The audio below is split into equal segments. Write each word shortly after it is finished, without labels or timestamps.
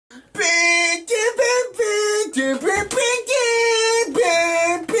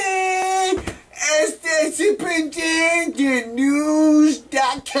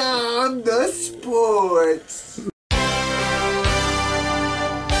News.com, the sports.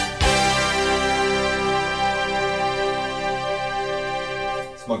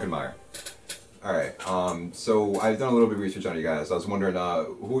 Spunkenmire. Alright, so I've done a little bit of research on you guys. I was wondering,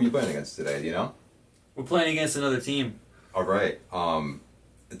 who are you playing against today, do you know? We're playing against another team. Alright,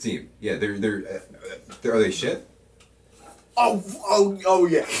 the team. Yeah, are they shit? Oh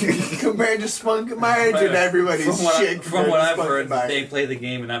yeah. Compared to Spunkenmire, dude, everybody's shit. From what I've heard, they play the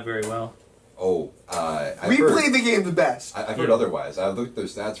game not very well. Oh, we play the game the best. I've heard otherwise. I've looked at their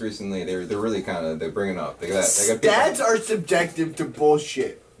stats recently. They're really they're bringing up. They got stats are subjective to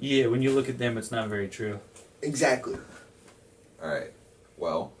bullshit. Yeah, when you look at them, it's not very true. Exactly. All right.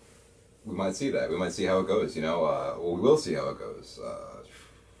 Well, we might see that. We might see how it goes. You know. Well, we will see how it goes.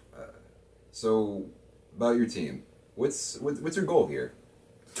 So, about your team, what's your goal here?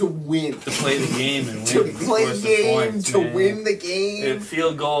 To win. To play the game and win. To play the game, points, to win the game.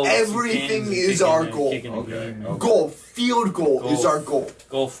 Field goal. Everything is our goal. Okay. Goal. Field goal is our goal.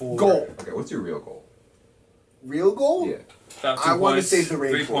 Goal for. Goal. Okay, what's your real goal? Real goal? Yeah. I want to save the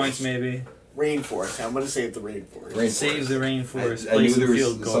rainforest. 3 points maybe. Rainforest. I'm going to save the rainforest. Save the rainforest. I knew there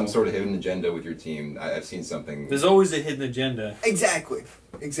was some sort of hidden agenda with your team. I've seen something. There's always a hidden agenda. Exactly.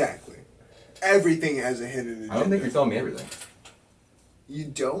 Exactly. Everything has a hidden agenda. I don't think you're telling me everything. You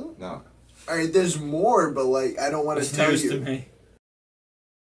don't? No. Alright, there's more, but like, I don't want to tell you. To me.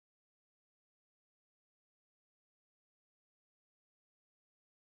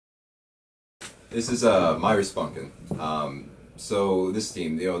 This is Mirespunken. So this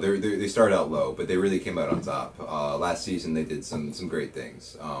team, you know, they started out low, but they really came out on top. Last season they did some great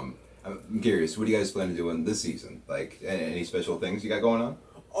things. I'm curious, what do you guys plan to do in this season? Like, any special things you got going on?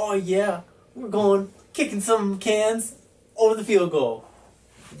 Oh yeah, we're going kicking some cans over the field goal.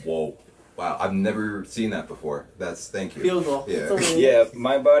 Whoa. Wow, I've never seen that before. Thank you. Field goal. Yeah. Yeah,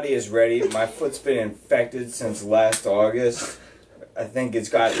 my body is ready. My foot's been infected since last August. I think it's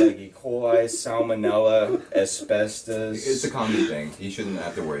got like E. coli, salmonella, asbestos. It's a common thing. You shouldn't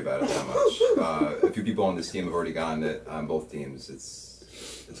have to worry about it that much. A few people on this team have already gotten it on both teams. It's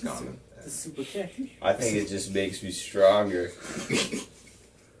common. It's a super kick. I think it just makes me stronger.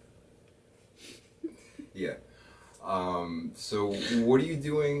 Yeah. So what are you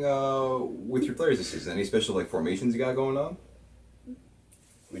doing with your players this season? Any special like formations you got going on?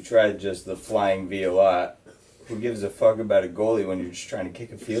 We tried just the flying V a lot. Who gives a fuck about a goalie when you're just trying to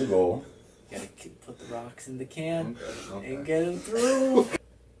kick a field goal? You gotta put the rocks in the can Okay. and get them through.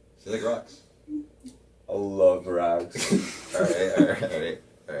 So you like rocks? I love rocks. Alright.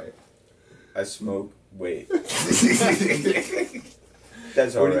 I smoke. Wait.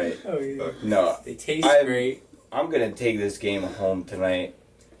 That's alright. Oh, yeah. No. They taste great. I'm gonna take this game home tonight.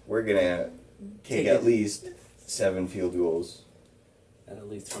 We're gonna kick at least 7 field goals. At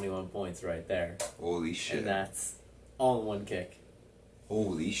least 21 points right there. Holy shit. And that's all in one kick.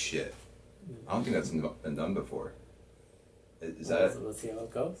 Holy shit. I don't think that's been done before. Is Well, that... let's see how it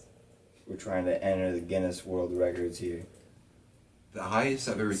goes. We're trying to enter the Guinness World Records here. the highest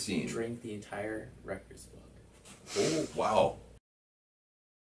I've ever seen? Drink the entire records book. Oh, wow.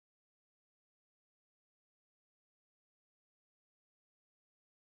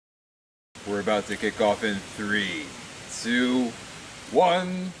 We're about to kick off in 3, 2,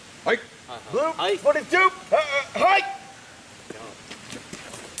 1, hike! Blue, 42, hike!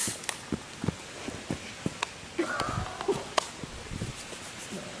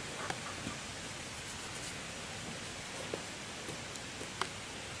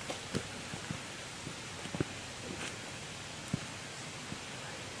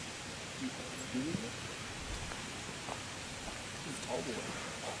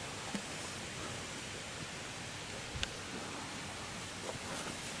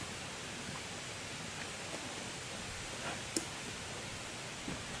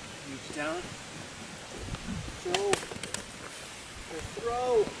 Reach down. Throw.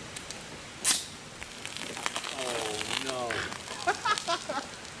 Throw. Oh no.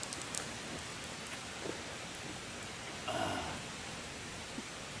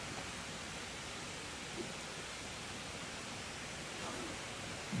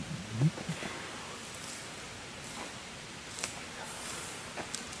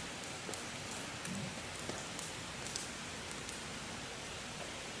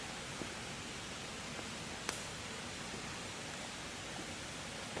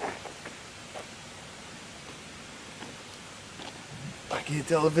 I can't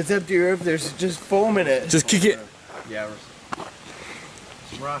tell if it's empty or if there's just foam in it. Just kick it. Yeah.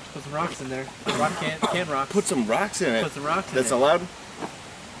 rocks. Put some rocks in there. Rock can rocks. Put some rocks in it. Put some rocks in That's it. allowed?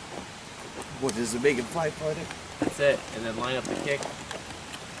 What, does it make it fly farther? That's it. And then line up the kick.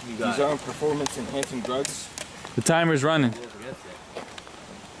 You got These it. aren't performance-enhancing drugs. The timer's running. I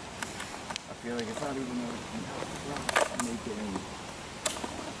feel like it's not even making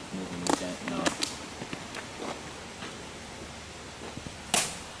any dent. No.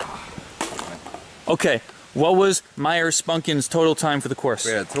 Okay, what was Mirespunken's total time for the course?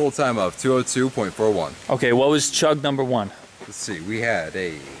 We had a total time of 202.41. Okay, what was chug number 1? Let's see, we had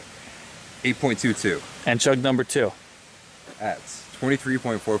a 8.22 And chug number 2? at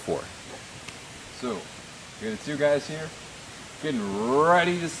 23.44. So, we got the two guys here getting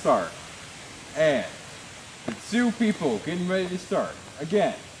ready to start. And the two people getting ready to start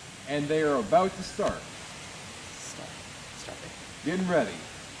again. And they are about to start. Getting ready.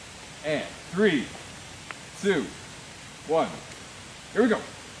 And 3, 2, 1. Here we go.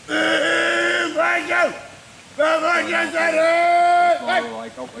 Oh,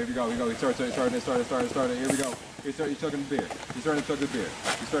 like, oh, here we go. He started. Here we go. He's chugging the beer. He's starting to chug the beer.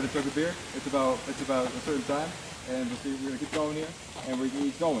 It's about a certain time, and we're gonna keep going here, and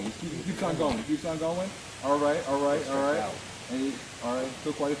he's going. He keeps on going. All right. And all right,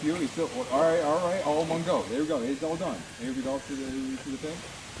 still quite a few. He's still all right. All in one go. There we go. He's all done. Here we go to the thing.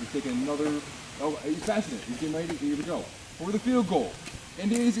 He's taking another. Oh, he's passing it. He's getting ready. Here we go. Over the field goal. And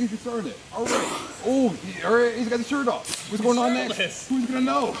he's started it. All right. Oh, all right. He's got the shirt off. What's going on next? Who's gonna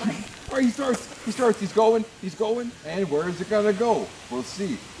know? All right. He starts. He's going. And where is it gonna go? We'll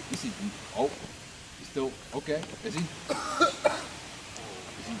see. Is he? Oh, he's still okay. Is he? Is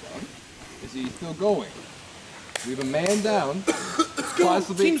he done? Is he still going? We have a man down.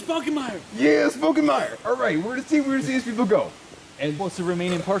 Possibly. Team Spunkenmire! Yeah, Spunkenmire. All right. We're to see these people go. And What's the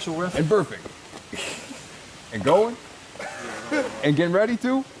remaining partial ref? and burping. And going. And getting ready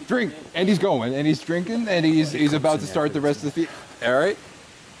to drink. And he's going. And he's drinking. And he's about to start the rest of the field. All right.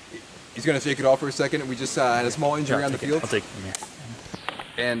 He's gonna shake it off for a second. We just had a small injury on the field. I'll take it from here.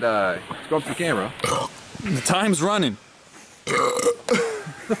 And go up to the camera. The time's running.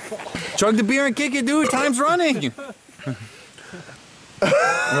 Chug the beer and kick it, dude. Time's running.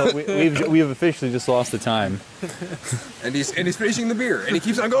 Well, we have officially just lost the time. And he's finishing the beer. And he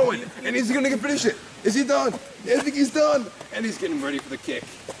keeps on going. And he's gonna finish it. Is he done? I think he's done. And he's getting ready for the kick.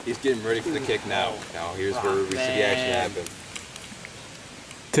 He's getting ready for the kick now. Now here's where we see the action happen.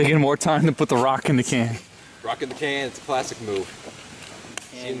 Taking more time to put the rock in the can. Rock in the can. It's a classic move.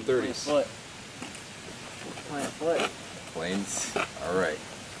 See in the 30s. Plant foot. Planes. All right.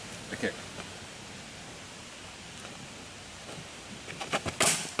 The kick.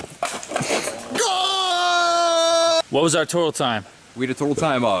 What was our total time? We had a total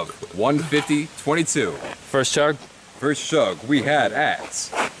time of 1:50.22. First chug? First chug we had at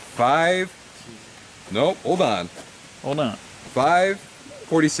 5. Nope. Hold on. Hold on.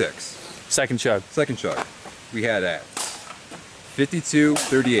 5:46. Second chug. Second chug we had at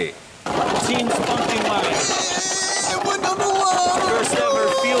 52:38. Team Spunkenmire. First ever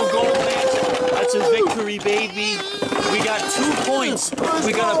field goal match. That's a victory, baby. We got 2 points.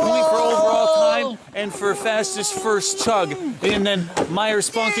 We got a point for overall time and for fastest first chug. And then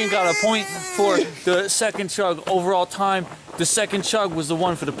Mirespunken got a point for the second chug overall time. The second chug was the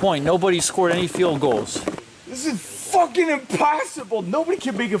one for the point. Nobody scored any field goals. This is fucking impossible. Nobody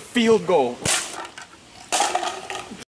can make a field goal.